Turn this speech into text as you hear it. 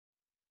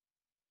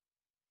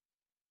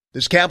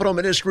This Capital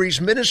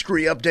Ministries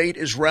ministry update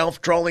is Ralph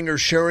Drollinger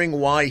sharing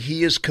why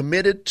he is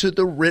committed to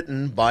the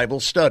written Bible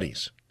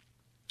studies.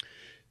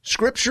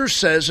 Scripture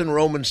says in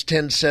Romans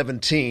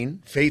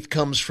 10:17, faith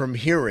comes from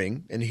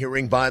hearing, and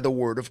hearing by the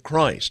word of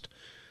Christ.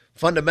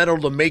 Fundamental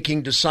to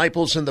making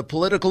disciples in the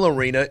political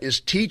arena is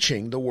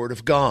teaching the word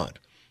of God.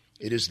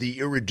 It is the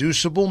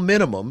irreducible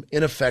minimum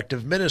in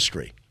effective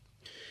ministry.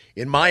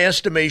 In my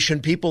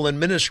estimation, people in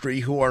ministry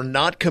who are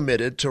not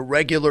committed to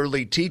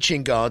regularly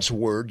teaching God's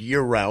word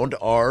year-round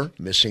are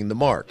missing the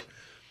mark.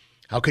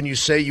 How can you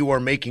say you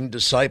are making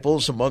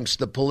disciples amongst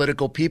the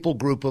political people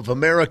group of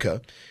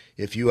America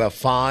if you have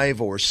 5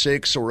 or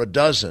 6 or a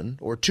dozen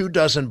or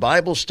 24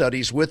 Bible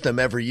studies with them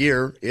every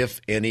year, if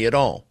any at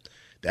all?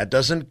 That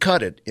doesn't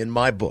cut it in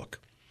my book.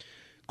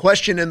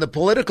 Question in the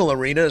political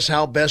arena is,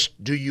 how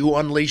best do you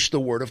unleash the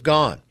word of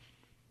God?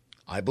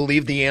 I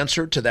believe the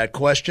answer to that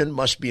question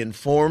must be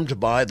informed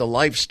by the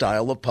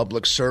lifestyle of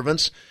public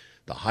servants.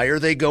 The higher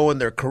they go in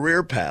their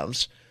career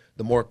paths,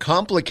 the more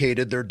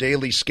complicated their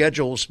daily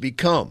schedules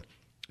become,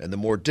 and the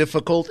more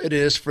difficult it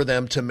is for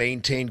them to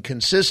maintain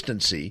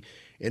consistency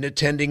in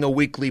attending a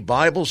weekly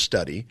Bible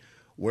study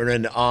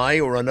wherein I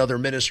or another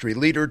ministry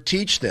leader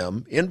teach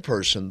them in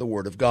person the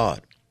Word of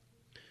God.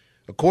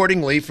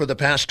 Accordingly, for the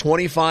past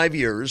 25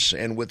 years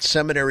and with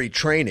seminary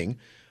training,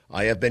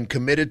 I have been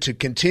committed to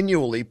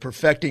continually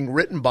perfecting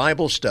written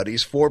Bible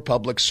studies for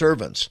public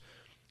servants,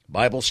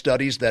 Bible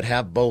studies that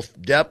have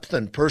both depth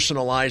and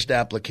personalized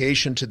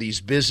application to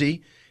these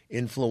busy,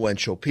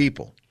 influential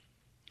people.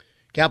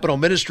 Capital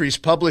Ministries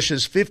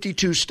publishes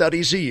 52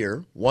 studies a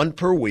year, 1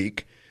 per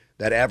week,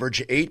 that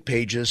average 8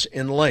 pages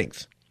in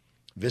length.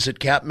 Visit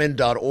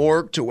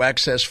capmin.org to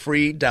access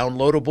free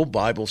downloadable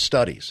Bible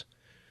studies.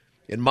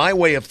 In my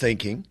way of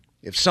thinking,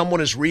 if someone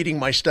is reading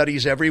my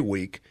studies every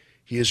week,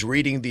 he is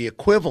reading the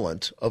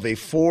equivalent of a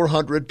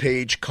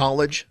 400-page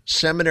college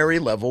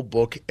seminary-level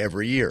book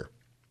every year.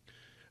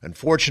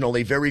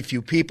 Unfortunately, very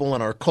few people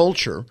in our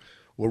culture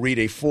will read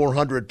a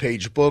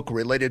 400-page book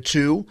related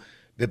to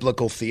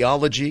biblical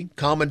theology,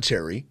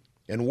 commentary,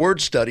 and word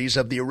studies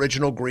of the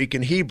original Greek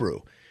and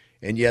Hebrew,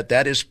 and yet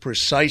that is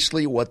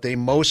precisely what they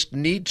most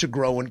need to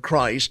grow in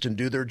Christ and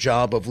do their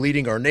job of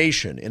leading our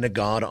nation in a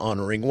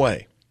God-honoring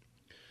way.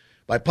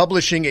 By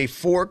publishing a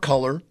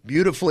 4-color,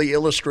 beautifully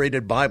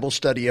illustrated Bible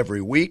study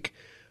every week,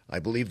 I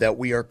believe that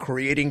we are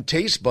creating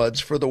taste buds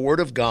for the Word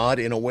of God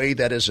in a way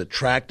that is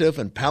attractive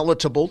and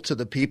palatable to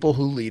the people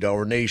who lead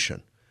our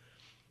nation.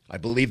 I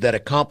believe that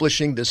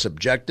accomplishing this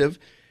objective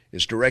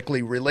is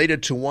directly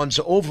related to one's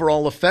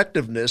overall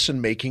effectiveness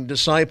in making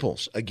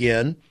disciples.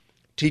 Again,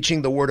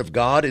 teaching the Word of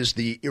God is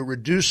the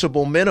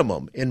irreducible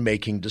minimum in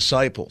making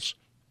disciples.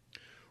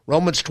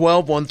 Romans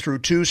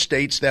 12:1-2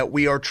 states that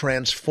we are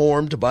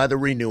transformed by the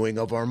renewing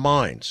of our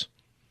minds.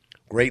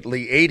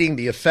 Greatly aiding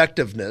the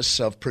effectiveness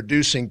of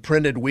producing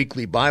printed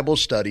weekly Bible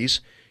studies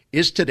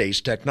is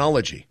today's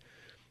technology.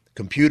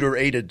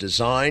 Computer-aided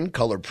design,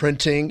 color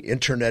printing,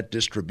 internet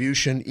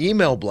distribution,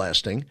 email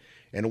blasting,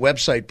 and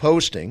website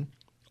posting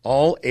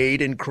all aid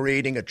in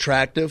creating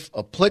attractive,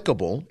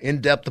 applicable,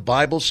 in-depth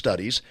Bible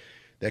studies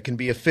that can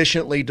be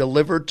efficiently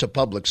delivered to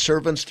public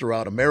servants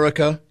throughout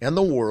America and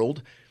the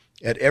world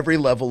at every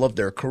level of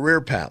their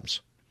career paths.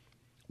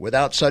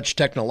 Without such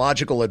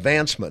technological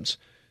advancements,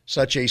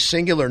 such a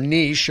singular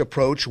niche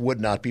approach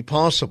would not be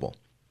possible.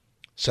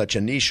 Such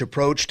a niche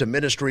approach to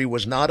ministry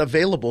was not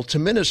available to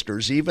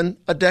ministers even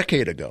a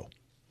decade ago.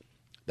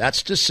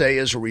 That's to say,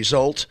 as a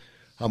result,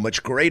 how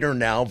much greater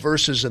now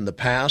versus in the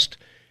past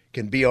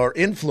can be our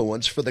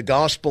influence for the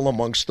gospel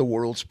amongst the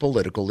world's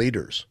political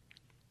leaders.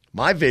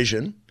 My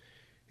vision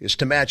is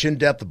to match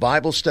in-depth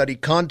Bible study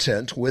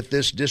content with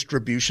this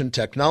distribution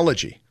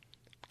technology.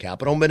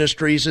 Capital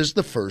Ministries is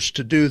the first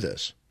to do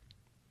this.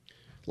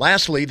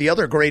 Lastly, the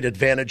other great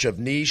advantage of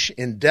niche,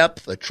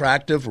 in-depth,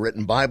 attractive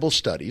written Bible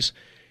studies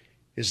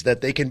is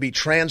that they can be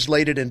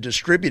translated and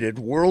distributed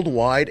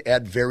worldwide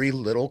at very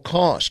little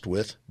cost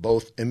with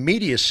both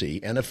immediacy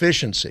and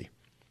efficiency.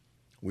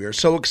 We are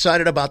so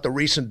excited about the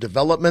recent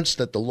developments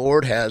that the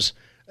Lord has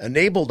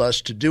enabled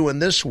us to do in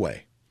this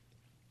way.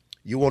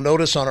 You will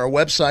notice on our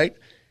website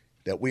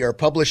that we are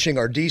publishing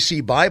our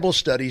DC Bible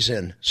studies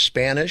in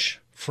Spanish,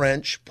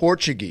 French,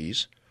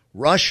 Portuguese,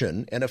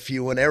 Russian, and a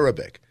few in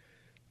Arabic.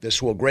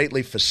 This will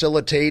greatly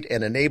facilitate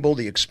and enable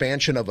the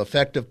expansion of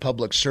effective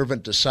public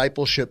servant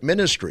discipleship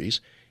ministries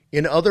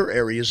in other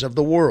areas of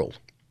the world.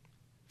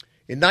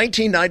 In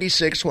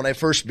 1996, when I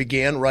first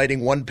began writing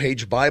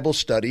one-page Bible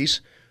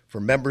studies for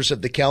members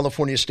of the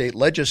California State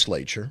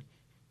Legislature,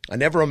 I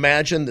never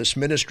imagined this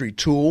ministry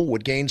tool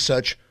would gain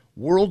such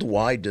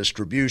worldwide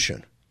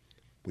distribution.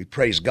 We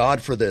praise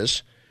God for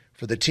this,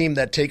 for the team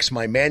that takes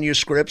my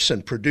manuscripts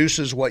and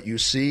produces what you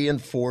see,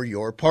 and for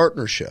your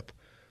partnership,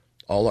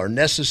 all our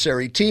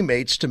necessary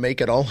teammates to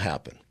make it all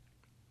happen.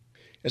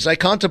 As I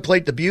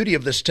contemplate the beauty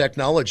of this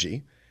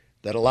technology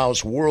that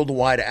allows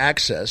worldwide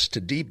access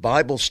to deep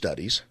Bible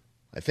studies,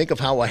 I think of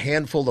how a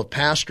handful of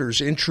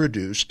pastors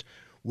introduced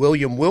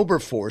William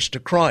Wilberforce to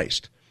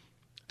Christ,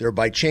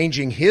 thereby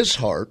changing his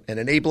heart and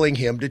enabling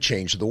him to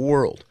change the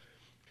world.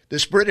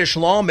 This British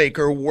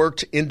lawmaker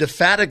worked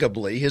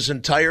indefatigably his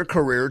entire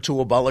career to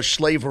abolish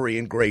slavery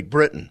in Great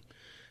Britain.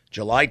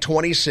 July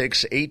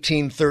 26,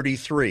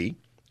 1833,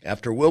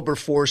 after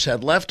Wilberforce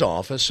had left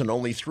office and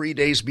only 3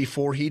 days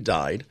before he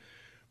died,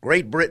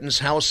 Great Britain's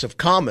House of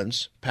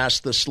Commons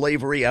passed the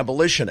Slavery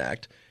Abolition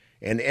Act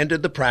and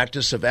ended the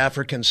practice of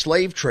African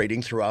slave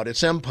trading throughout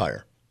its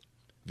empire.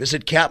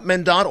 Visit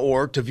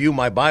capman.org to view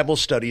my Bible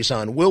studies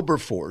on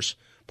Wilberforce,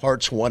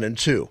 parts 1 and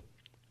 2.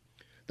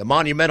 The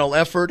monumental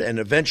effort and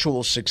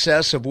eventual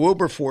success of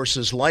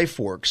Wilberforce's life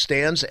work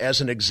stands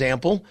as an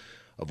example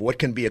of what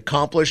can be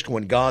accomplished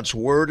when God's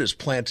Word is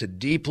planted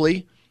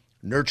deeply,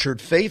 nurtured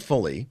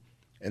faithfully,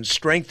 and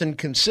strengthened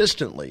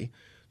consistently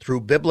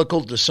through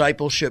biblical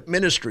discipleship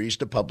ministries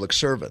to public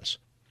servants.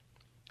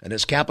 And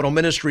as Capital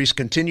Ministries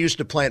continues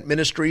to plant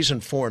ministries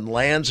in foreign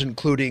lands,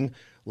 including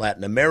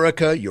Latin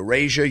America,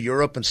 Eurasia,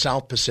 Europe, and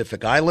South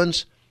Pacific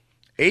Islands,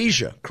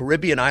 Asia,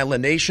 Caribbean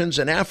island nations,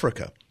 and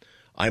Africa,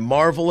 I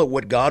marvel at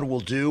what God will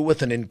do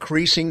with an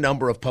increasing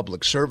number of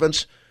public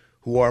servants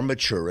who are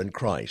mature in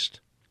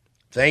Christ.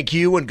 Thank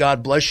you, and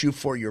God bless you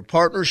for your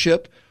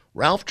partnership.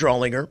 Ralph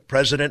Drollinger,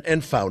 President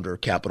and Founder,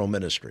 Capital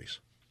Ministries.